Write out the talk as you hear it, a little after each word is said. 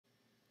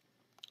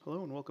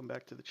Hello and welcome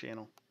back to the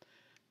channel.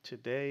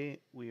 Today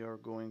we are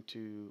going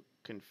to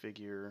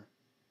configure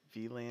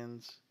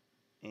VLANs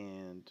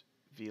and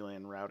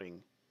VLAN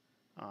routing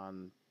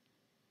on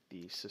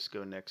the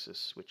Cisco Nexus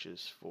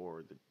switches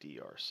for the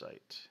DR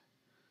site.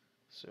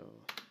 So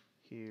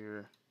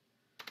here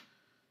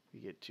we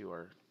get to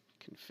our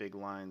config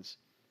lines,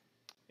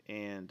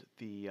 and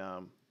the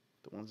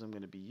ones I'm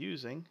going to be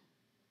using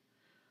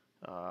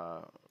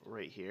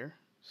right here.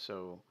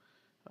 So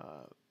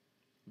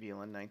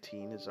VLAN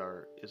 19 is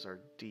our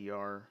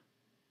DR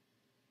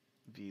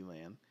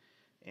VLAN,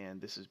 and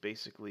this is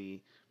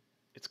basically,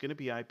 it's going to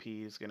be IP,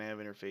 it's going to have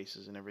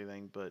interfaces and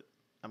everything, but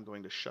I'm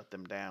going to shut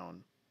them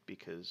down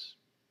because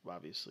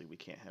obviously we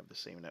can't have the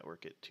same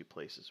network at two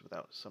places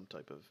without some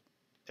type of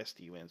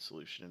SD-WAN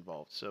solution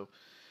involved. So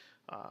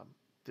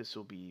these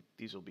will be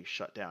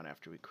shut down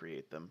after we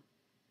create them.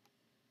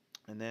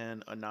 And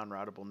then a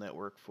non-routable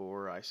network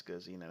for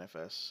iSCSI and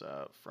NFS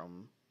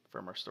from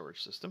our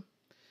storage system.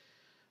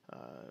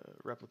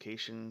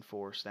 Replication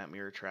for snap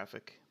mirror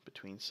traffic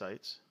between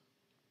sites,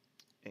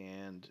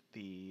 and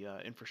the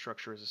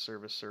infrastructure as a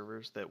service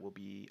servers that will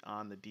be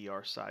on the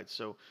DR side.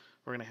 So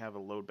we're going to have a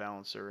load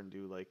balancer and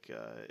do like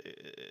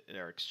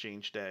our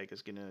exchange DAG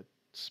is going to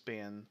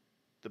span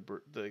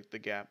the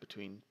gap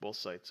between both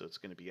sites, so it's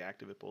going to be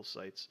active at both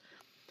sites.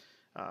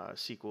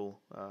 SQL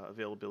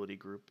availability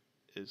group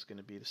is going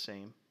to be the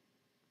same,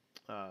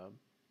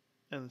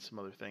 and some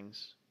other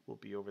things will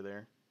be over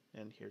there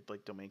and here,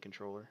 like domain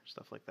controller,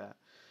 stuff like that.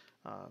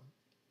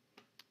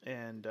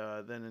 And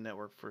then a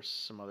network for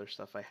some other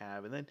stuff I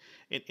have, and then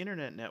an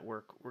internet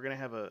network. We're gonna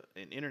have an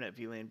internet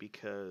VLAN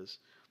because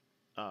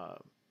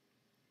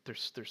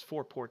there's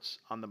 4 ports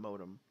on the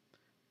modem,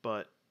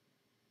 but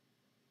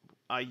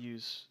I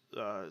use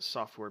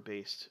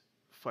software-based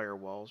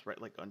firewalls, right,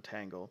 like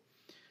Untangle.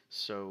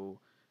 So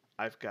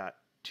I've got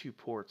 2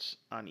 ports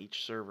on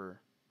each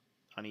server,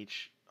 on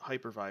each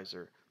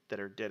hypervisor that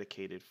are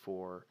dedicated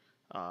for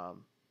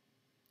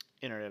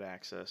internet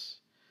access.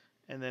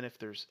 And then if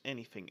there's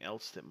anything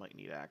else that might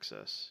need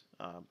access,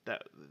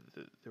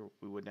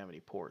 we wouldn't have any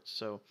ports.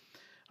 So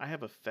I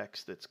have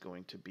effects that's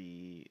going to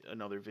be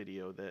another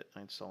video that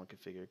I install and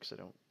configure because I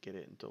don't get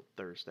it until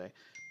Thursday.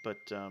 But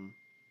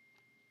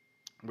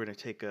we're going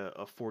to take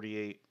a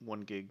 48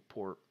 1 gig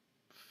port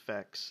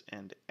effects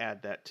and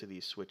add that to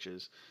these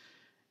switches,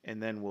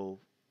 and then we'll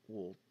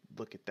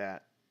look at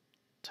that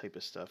type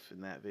of stuff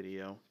in that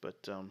video.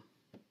 But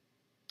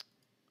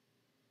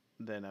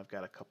then I've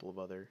got a couple of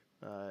other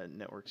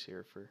networks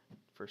here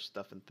for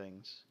stuff and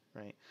things,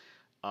 right?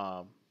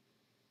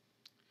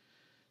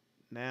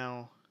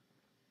 Now,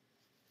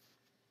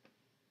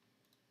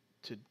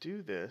 to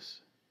do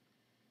this,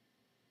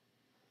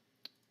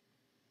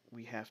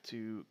 we have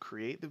to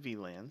create the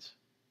VLANs,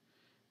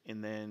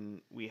 and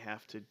then we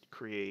have to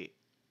create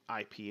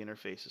IP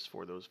interfaces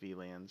for those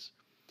VLANs,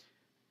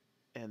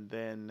 and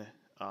then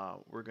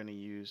we're going to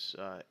use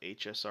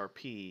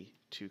HSRP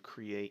to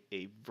create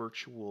a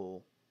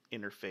virtual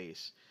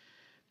interface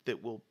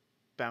that will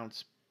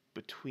bounce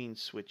between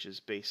switches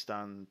based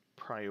on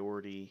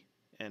priority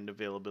and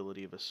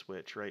availability of a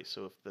switch, right?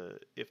 So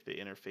if the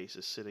interface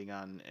is sitting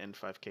on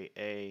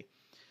N5K-A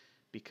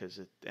because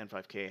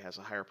N5K has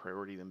a higher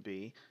priority than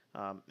B,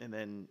 and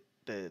then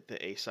the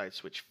A side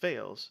switch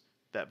fails,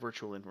 that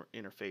virtual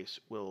interface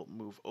will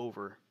move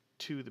over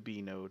to the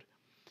B node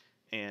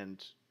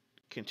and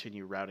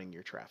continue routing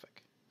your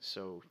traffic.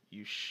 So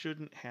you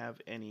shouldn't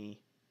have any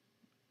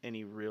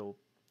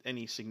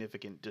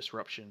significant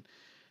disruption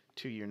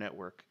to your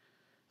network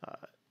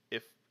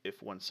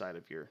if one side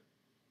of your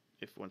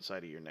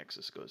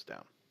Nexus goes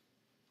down.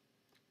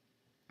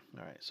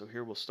 All right, so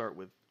here we'll start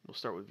with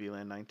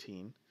VLAN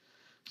 19.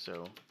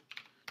 So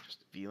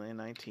just VLAN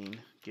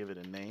 19, give it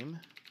a name.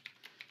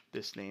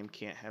 This name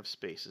can't have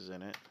spaces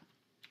in it.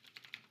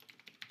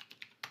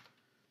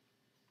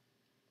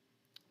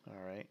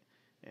 All right,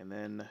 and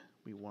then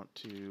we want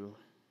to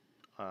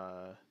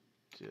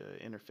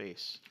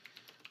interface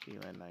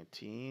VLAN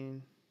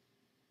 19,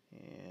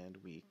 and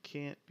we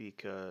can't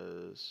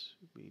because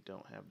we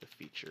don't have the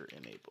feature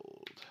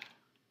enabled.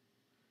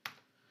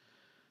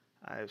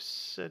 I've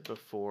said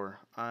before,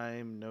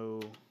 I'm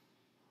no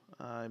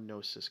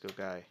Cisco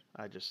guy.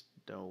 I just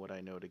know what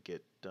I know to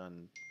get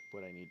done,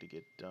 what I need to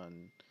get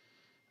done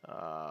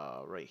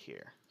right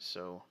here.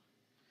 So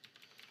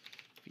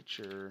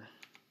feature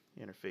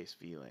interface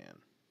VLAN.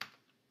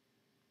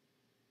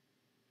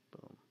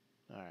 Boom.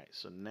 All right,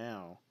 so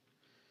now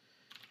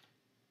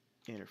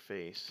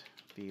interface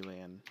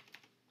VLAN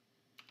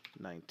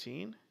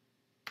 19.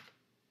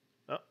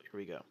 Oh, here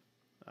we go.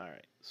 All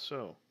right,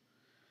 so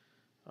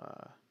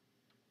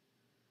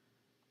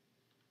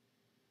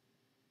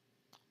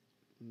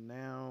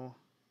now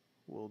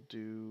we'll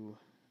do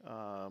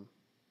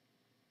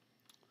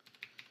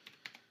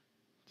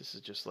this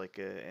is just like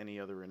any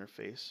other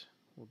interface.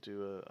 We'll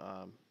do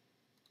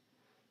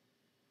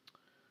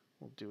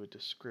a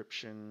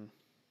description.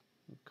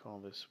 We'll call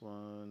this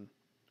one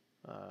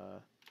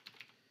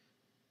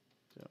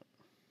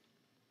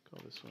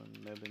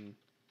Mebin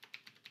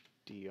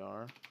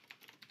DR.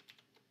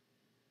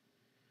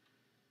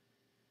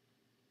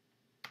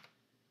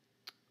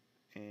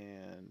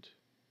 and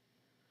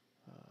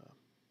I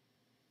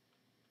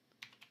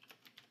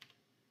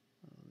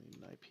need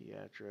an IP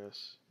address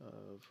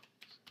of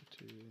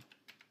 2.2.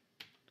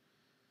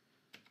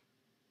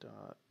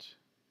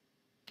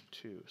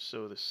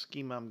 So the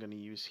schema I'm going to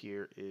use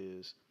here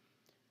is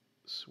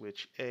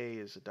switch A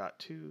is a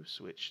 .2,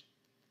 switch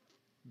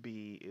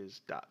B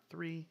is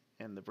 .3,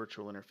 and the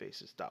virtual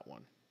interface is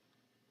 .1.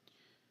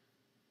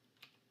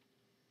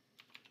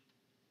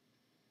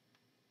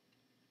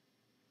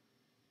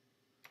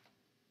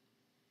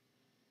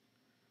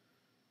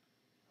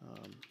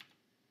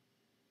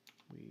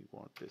 We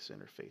want this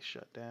interface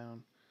shut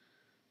down.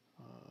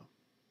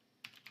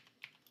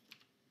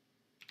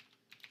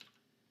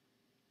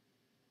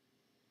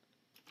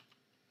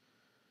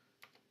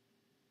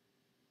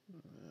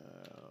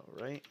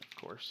 Right, of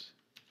course.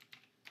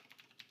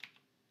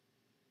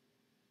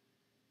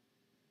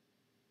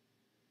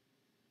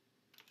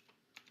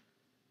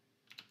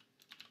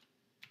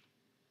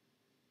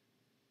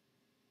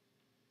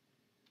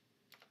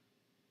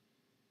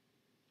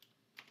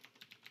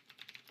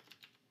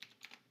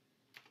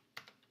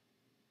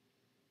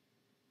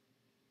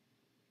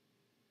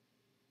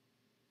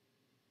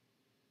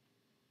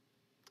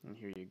 And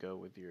here you go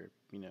with your,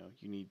 you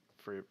need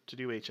to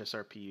do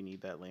HSRP, you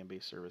need that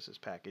LAN-based services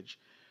package,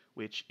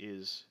 which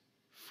is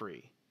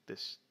free.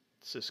 This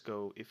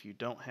Cisco, if you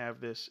don't have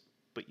this,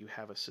 but you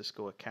have a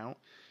Cisco account,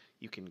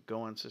 you can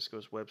go on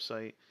Cisco's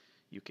website,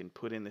 you can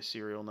put in the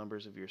serial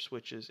numbers of your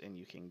switches, and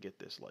you can get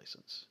this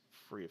license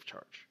free of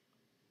charge.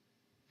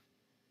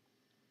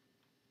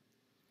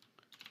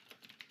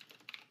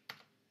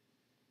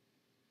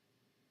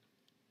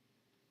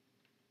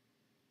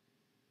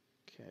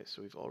 Okay,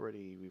 so we've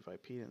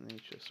IP'd it in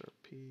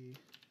HSRP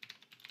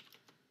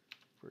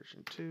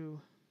version 2.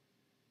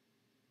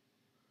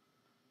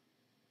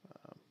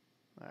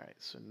 Alright,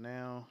 so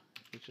now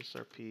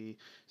HSRP,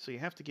 so you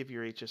have to give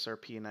your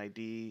HSRP an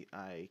ID.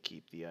 I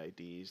keep the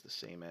IDs the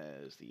same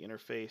as the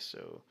interface,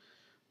 so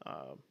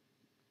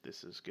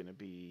this is going to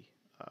be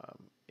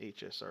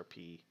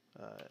HSRP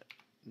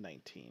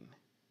 19.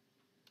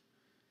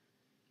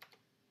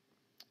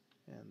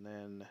 And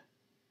then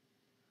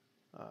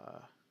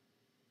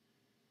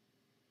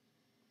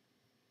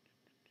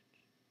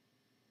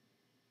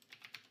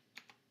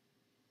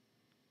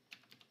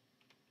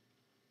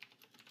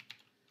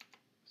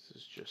this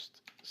is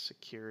just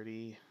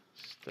security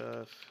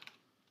stuff.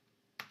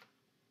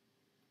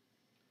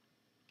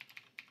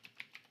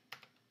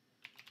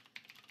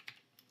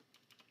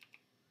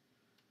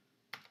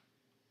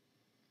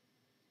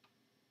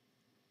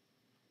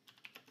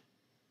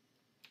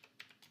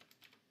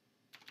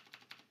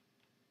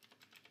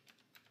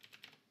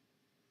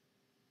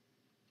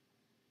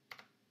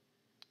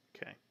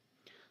 Okay,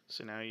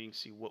 so now you can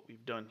see what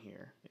we've done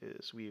here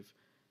is we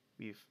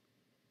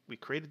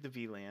created the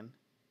VLAN.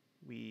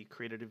 We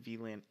created a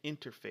VLAN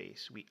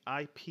interface. We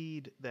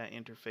IP'd that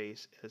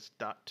interface as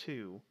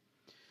 .2.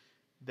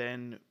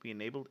 Then we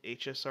enabled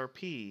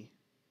HSRP,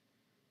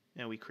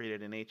 and we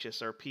created an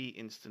HSRP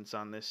instance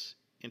on this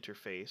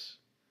interface,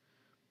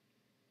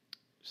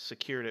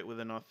 secured it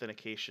with an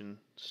authentication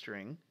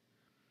string,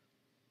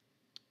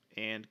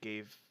 and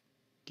gave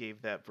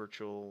that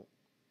virtual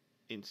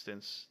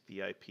instance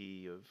the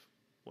IP of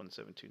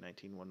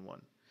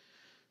 172.19.1.1.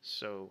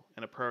 So,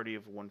 and a priority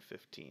of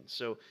 115.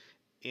 So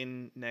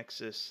in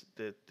Nexus,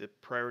 the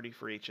priority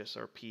for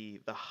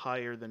HSRP, the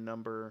higher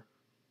number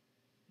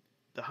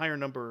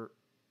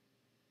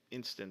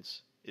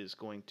instance is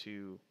going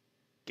to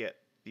get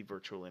the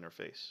virtual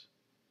interface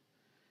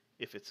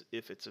if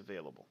it's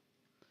available.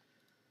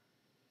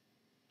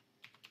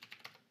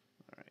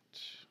 All right.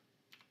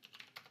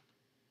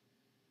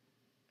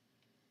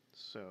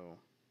 So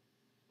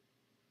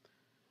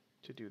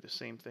to do the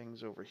same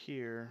things over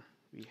here,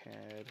 we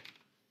had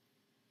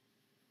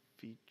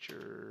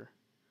feature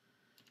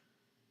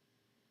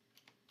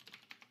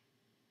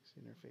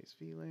interface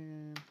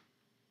VLAN,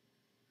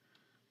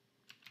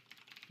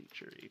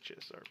 feature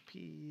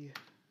HSRP.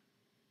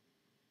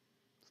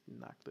 Let's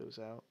knock those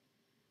out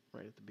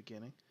right at the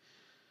beginning.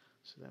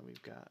 So then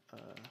we've got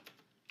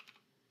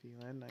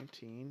VLAN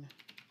 19,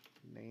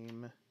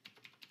 name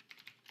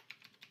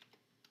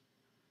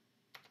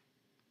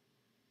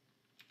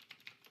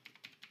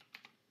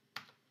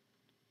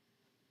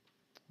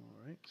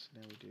Alright, so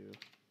now we do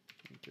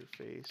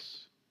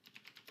interface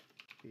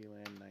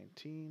VLAN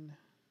 19,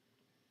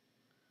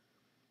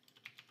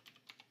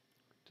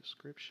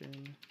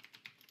 description,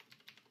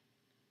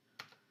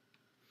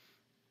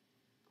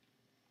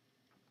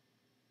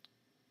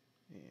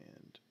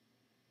 and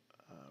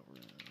we're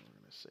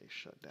gonna say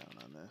shut down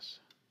on this.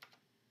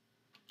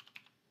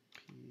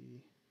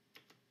 P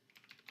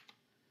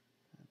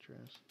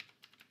address.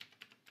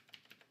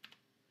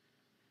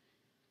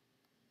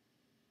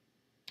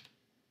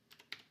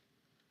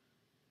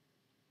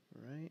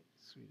 Right,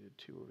 so we did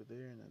 2 over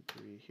there and then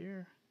 3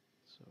 here.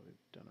 So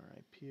we've done our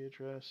IP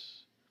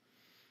address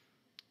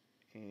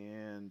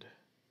and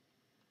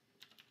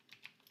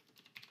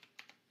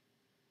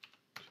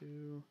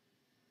 2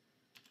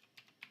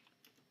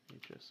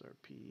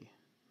 HSRP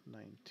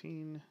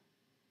 19.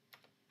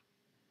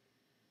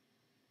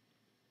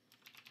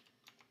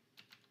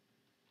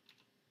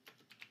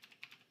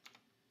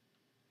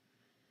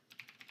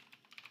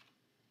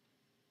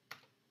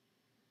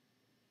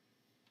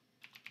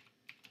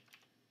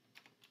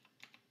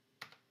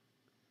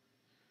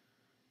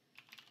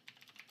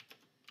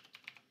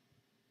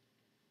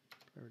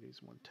 Priority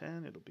is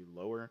 110. It'll be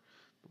lower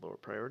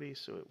priority,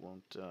 so it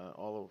won't.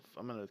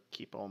 I'm gonna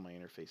keep all my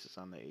interfaces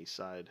on the A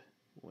side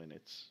when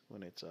it's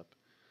up,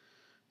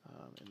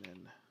 and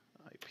then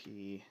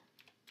IP.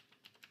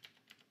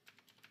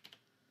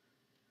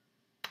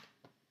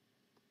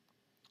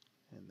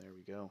 And there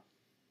we go.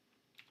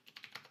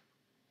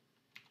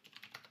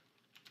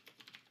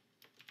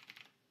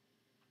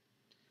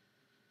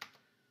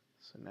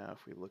 So now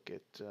if we look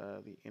at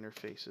the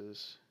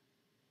interfaces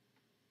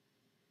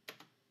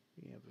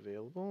we have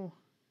available,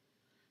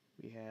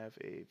 we have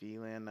a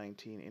VLAN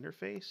 19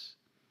 interface,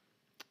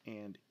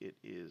 and it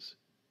is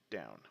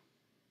down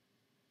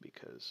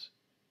because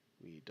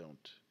we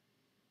don't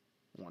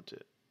want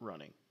it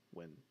running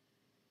when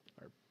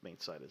our main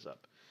side is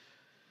up.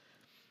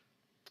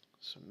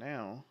 So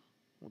now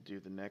we'll do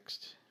the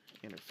next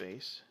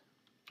interface,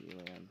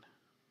 VLAN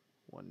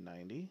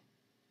 190.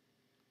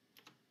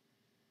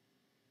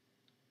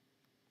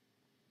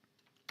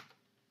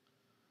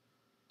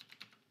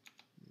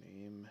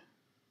 Name,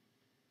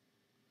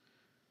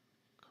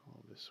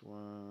 call this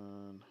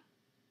one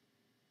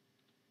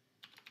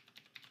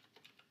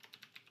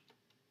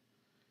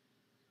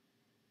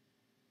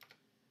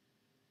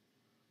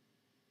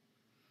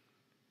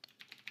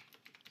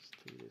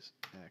status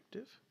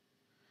active.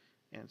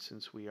 And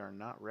since we are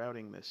not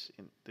routing this,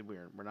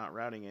 we're not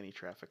routing any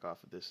traffic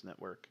off of this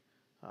network,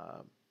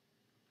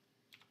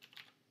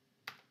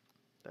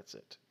 that's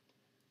it.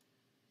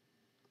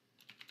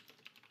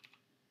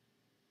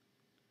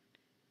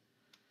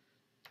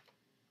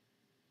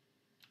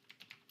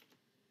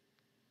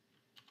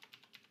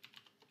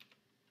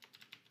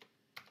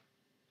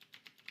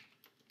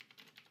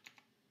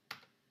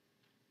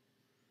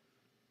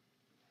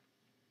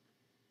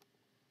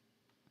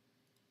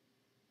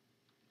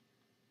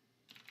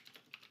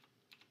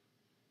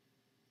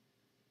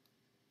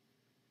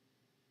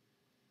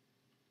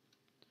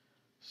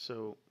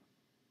 So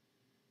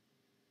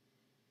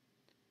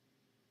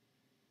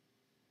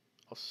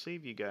I'll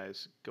save you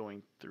guys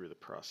going through the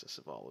process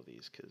of all of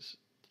these because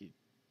you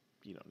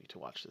don't need to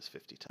watch this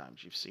 50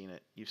 times. You've seen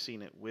it. You've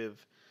seen it with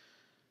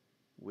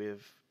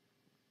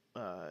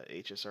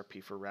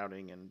HSRP for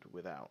routing and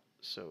without.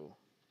 So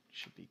you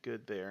should be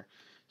good there.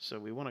 So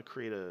we want to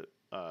create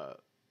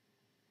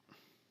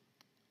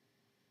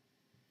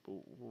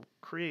we'll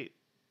create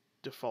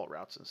default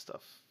routes and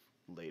stuff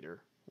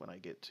later when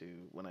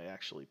I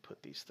actually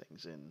put these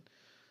things in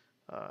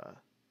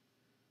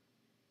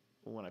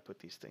when I put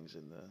these things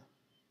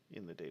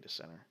in the data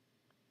center.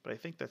 But I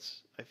think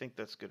that's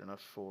good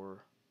enough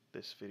for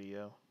this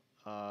video.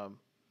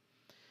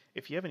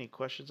 If you have any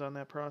questions on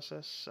that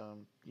process,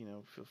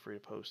 feel free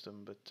to post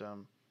them. But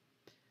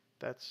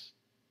that's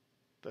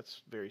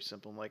very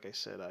simple. And like I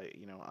said,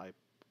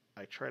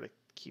 I try to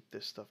keep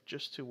this stuff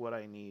just to what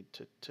I need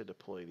to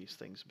deploy these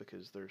things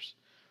because there's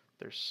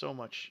so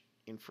much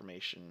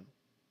information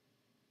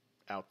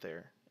out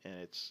there, and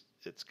it's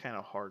kind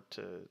of hard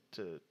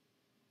to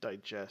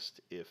digest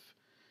if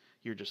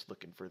you're just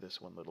looking for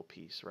this one little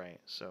piece, right?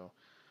 So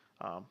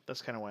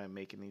that's kind of why I'm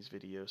making these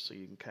videos, so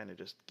you can kind of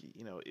just,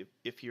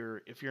 if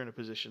you're in a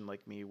position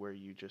like me where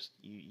you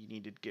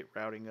need to get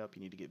routing up,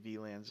 you need to get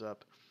VLANs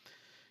up,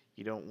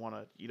 you don't want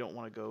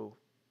to go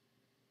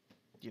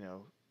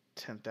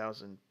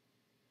 10,000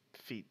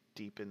 feet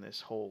deep in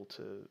this hole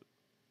to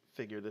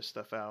figure this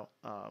stuff out.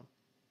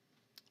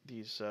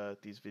 These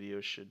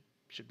videos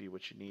should be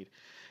what you need.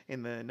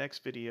 In the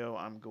next video,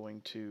 I'm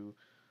going to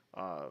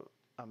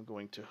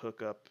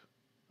hook up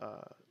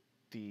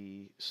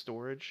the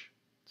storage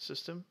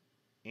system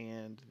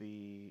and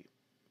the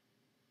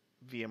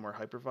VMware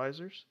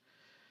hypervisors,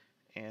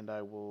 and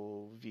I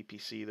will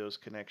VPC those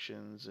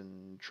connections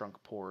and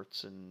trunk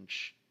ports and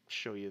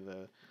show you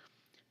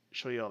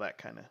all that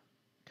kind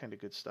of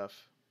good stuff.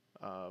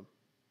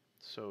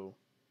 So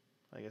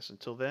I guess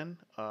until then,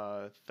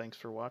 thanks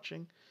for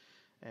watching,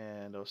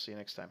 and I'll see you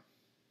next time.